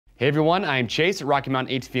Hey everyone, I am Chase at Rocky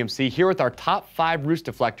Mountain ATVMC here with our top 5 roost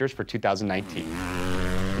deflectors for 2019.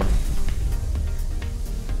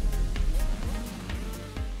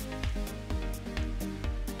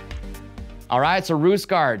 All right, so roost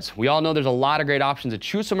guards. We all know there's a lot of great options to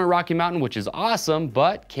choose from at Rocky Mountain, which is awesome,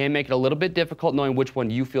 but can make it a little bit difficult knowing which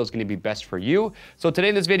one you feel is gonna be best for you. So today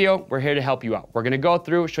in this video, we're here to help you out. We're gonna go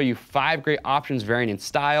through, show you 5 great options varying in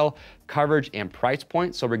style, coverage, and price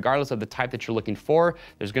point. So regardless of the type that you're looking for,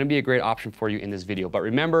 there's gonna be a great option for you in this video. But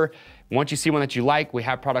remember, once you see one that you like, we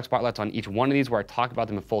have product spotlights on each one of these where I talk about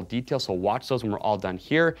them in full detail, so watch those when we're all done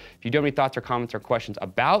here. If you do have any thoughts or comments or questions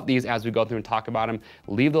about these as we go through and talk about them,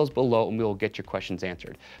 leave those below and we will get your questions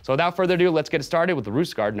answered. So without further ado, let's get started with the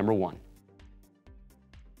roost guard number 1.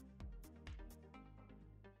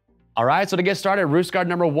 All right, so to get started, roost guard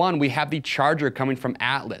number 1, we have the Charger coming from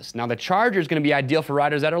Atlas. Now the Charger is gonna be ideal for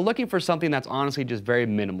riders that are looking for something that's honestly just very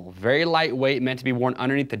minimal, very lightweight, meant to be worn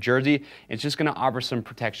underneath the jersey. It's just gonna offer some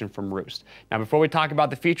protection from roost. Now before we talk about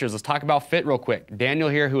the features, let's talk about fit real quick. Daniel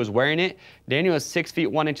here, who is wearing it, Daniel is 6 feet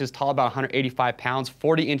 1 inches tall, about 185 pounds,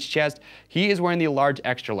 40-inch chest. He is wearing the large,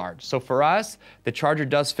 extra large. So for us, the Charger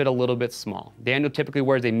does fit a little bit small. Daniel typically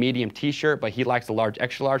wears a medium t-shirt, but he likes the large,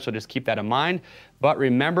 extra large, so just keep that in mind. But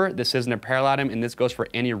remember, this is an apparel item, and this goes for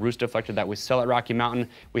any roost deflector that we sell at Rocky Mountain.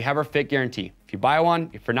 We have our fit guarantee. If you buy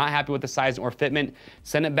one, if you're not happy with the size or fitment,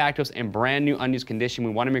 send it back to us in brand new unused condition.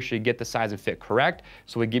 We want to make sure you get the size and fit correct,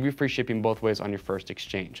 so we give you free shipping both ways on your first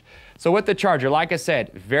exchange. So with the Charger, like I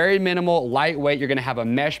said, very minimal, lightweight. You're going to have a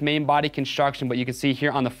mesh main body construction, but you can see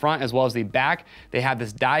here on the front as well as the back, they have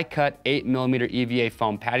this die-cut 8mm EVA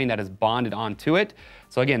foam padding that is bonded onto it.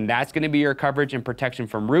 So again, that's going to be your coverage and protection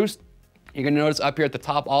from roost. You're gonna notice up here at the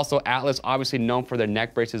top also, Atlas, obviously known for their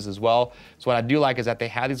neck braces as well. So what I do like is that they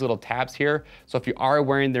have these little tabs here. So if you are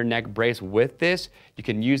wearing their neck brace with this, you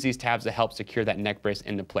can use these tabs to help secure that neck brace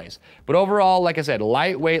into place. But overall, like I said,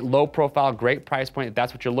 lightweight, low profile, great price point. If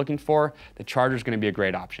that's what you're looking for, the Charger is gonna be a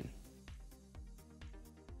great option.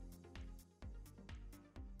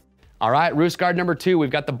 All right, roost guard number 2, we've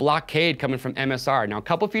got the Blockade coming from MSR. Now, a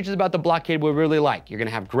couple features about the Blockade we really like. You're gonna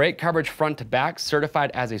have great coverage front to back, certified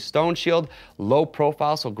as a stone shield, low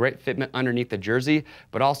profile, so great fitment underneath the jersey,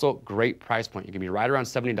 but also great price point. You're gonna be right around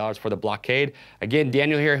 $70 for the Blockade. Again,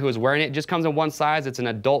 Daniel here, who is wearing it, just comes in one size. It's an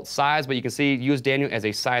adult size, but you can see, use Daniel as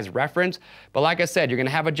a size reference. But like I said, you're gonna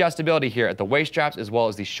have adjustability here at the waist straps as well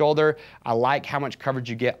as the shoulder. I like how much coverage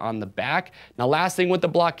you get on the back. Now, last thing with the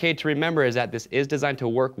Blockade to remember is that this is designed to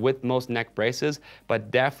work with most neck braces,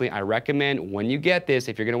 but definitely I recommend when you get this,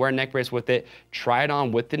 if you're gonna wear a neck brace with it, try it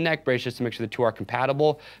on with the neck brace just to make sure the two are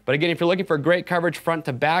compatible. But again, if you're looking for great coverage front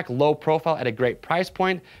to back, low profile at a great price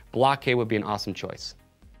point, Blockade would be an awesome choice.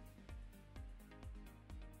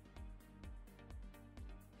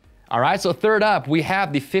 All right, so third up, we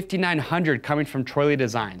have the 5900 coming from Troy Lee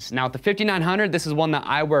Designs. Now, with the 5900, this is one that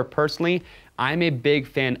I wear personally. I'm a big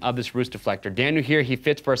fan of this roost deflector. Daniel here, he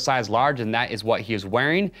fits for a size large, and that is what he is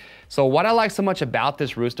wearing. So what I like so much about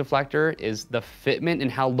this roost deflector is the fitment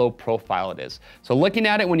and how low profile it is. So looking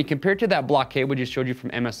at it, when you compare it to that Blockade we just showed you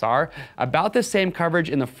from MSR, about the same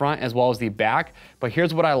coverage in the front as well as the back, but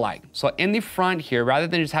here's what I like. So in the front here, rather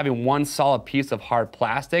than just having one solid piece of hard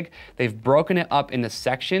plastic, they've broken it up into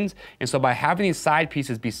sections. And so by having these side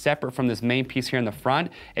pieces be separate from this main piece here in the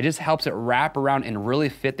front, it just helps it wrap around and really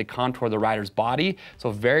fit the contour of the rider's body.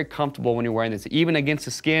 So very comfortable when you're wearing this. Even against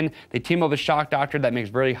the skin, they team up with Shock Doctor that makes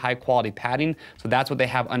very high quality padding. So that's what they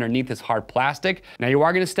have underneath this hard plastic. Now you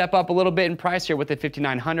are gonna step up a little bit in price here with the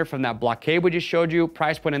 5900 from that Blockade we just showed you.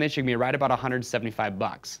 Price point on this, you're gonna be right about 175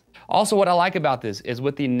 bucks. Also, what I like about this is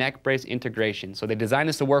with the neck brace integration. So they designed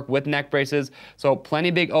this to work with neck braces. So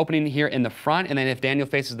plenty big opening here in the front. And then if Daniel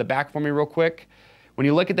faces the back for me real quick, when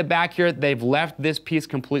you look at the back here, they've left this piece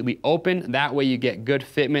completely open. That way you get good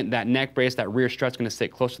fitment. That neck brace, that rear strut's gonna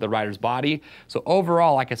sit close to the rider's body. So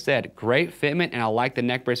overall, like I said, great fitment, and I like the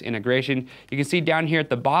neck brace integration. You can see down here at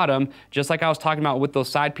the bottom, just like I was talking about with those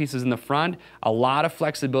side pieces in the front, a lot of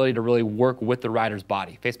flexibility to really work with the rider's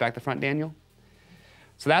body. Face back the front, Daniel.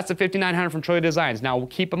 So that's the 5900 from Troy Lee Designs. Now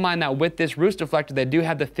keep in mind that with this roost deflector, they do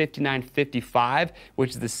have the 5955,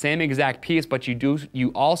 which is the same exact piece, but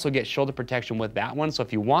you also get shoulder protection with that one. So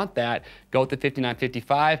if you want that, go with the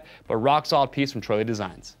 5955, but rock solid piece from Troy Lee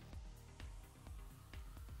Designs.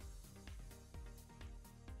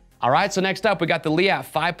 All right, so next up, we got the Leat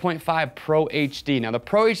 5.5 Pro HD. Now, the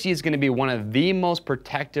Pro HD is going to be one of the most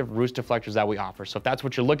protective roost deflectors that we offer. So if that's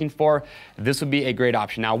what you're looking for, this would be a great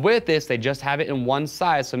option. Now, with this, they just have it in one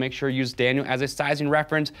size, so make sure you use Daniel as a sizing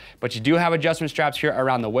reference. But you do have adjustment straps here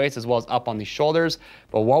around the waist as well as up on the shoulders.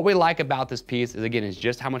 But what we like about this piece is, again, is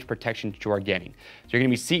just how much protection you are getting. So you're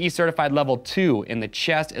going to be CE certified level 2 in the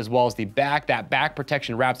chest as well as the back. That back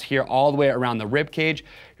protection wraps here all the way around the rib cage.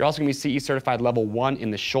 You're also going to be CE certified level 1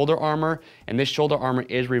 in the shoulder armor, and this shoulder armor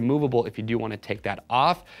is removable if you do want to take that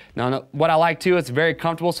off. Now, what I like too, it's very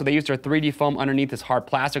comfortable, so they use their 3D foam underneath this hard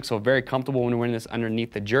plastic, so very comfortable when you're wearing this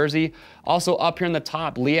underneath the jersey. Also up here in the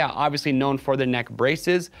top, Leat obviously known for their neck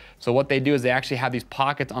braces, so what they do is they actually have these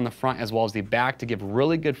pockets on the front as well as the back to give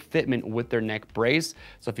really good fitment with their neck brace.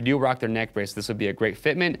 So if you do rock their neck brace, this would be a great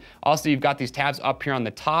fitment. Also, you've got these tabs up here on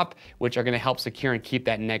the top, which are going to help secure and keep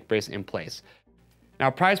that neck brace in place. Now,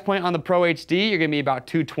 price point on the Pro HD, you're gonna be about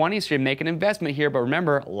 $220, so you make an investment here, but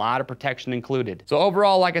remember, a lot of protection included. So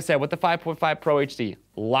overall, like I said, with the 5.5 Pro HD,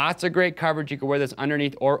 lots of great coverage. You can wear this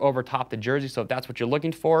underneath or over top the jersey, so if that's what you're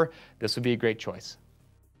looking for, this would be a great choice.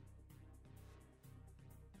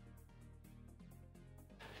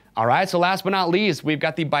 All right, so last but not least, we've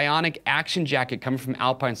got the Bionic Action Jacket coming from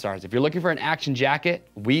Alpinestars. If you're looking for an action jacket,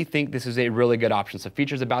 we think this is a really good option. So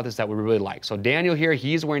features about this that we really like. So Daniel here,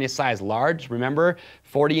 he's wearing a size large. Remember,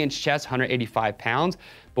 40-inch chest, 185 pounds.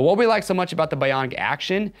 But what we like so much about the Bionic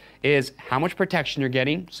Action is how much protection you're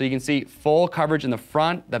getting. So you can see full coverage in the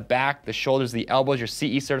front, the back, the shoulders, the elbows. You're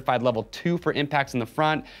CE certified level 2 for impacts in the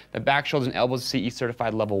front. The back, shoulders, and elbows, CE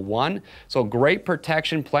certified level 1. So great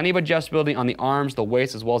protection, plenty of adjustability on the arms, the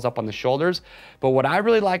waist, as well as up on the shoulders. But what I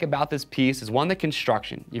really like about this piece is, one, the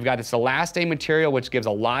construction. You've got this elastane material, which gives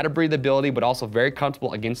a lot of breathability, but also very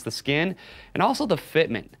comfortable against the skin. And also the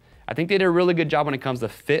fitment. I think they did a really good job when it comes to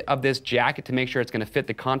the fit of this jacket to make sure it's going to fit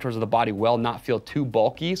the contours of the body well, not feel too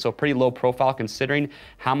bulky. So pretty low profile considering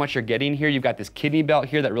how much you're getting here. You've got this kidney belt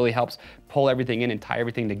here that really helps pull everything in and tie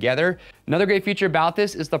everything together. Another great feature about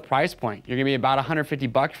this is the price point. You're going to be about 150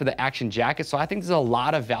 bucks for the Action Jacket. So I think there's a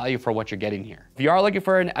lot of value for what you're getting here. If you are looking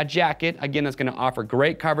for a jacket, again, that's going to offer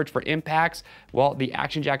great coverage for impacts, well, the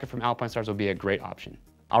Action Jacket from Alpinestars will be a great option.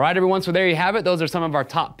 All right, everyone, so there you have it. Those are some of our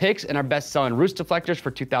top picks and our best-selling roost deflectors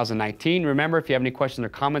for 2019. Remember, if you have any questions or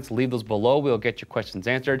comments, leave those below. We'll get your questions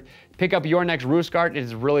answered. Pick up your next roost guard. It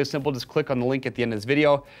is really simple. Just click on the link at the end of this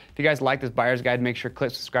video. If you guys like this buyer's guide, make sure to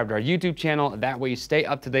click subscribe to our YouTube channel. That way you stay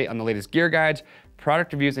up to date on the latest gear guides,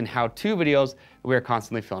 product reviews, and how-to videos that we are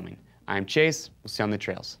constantly filming. I'm Chase. We'll see you on the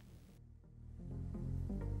trails.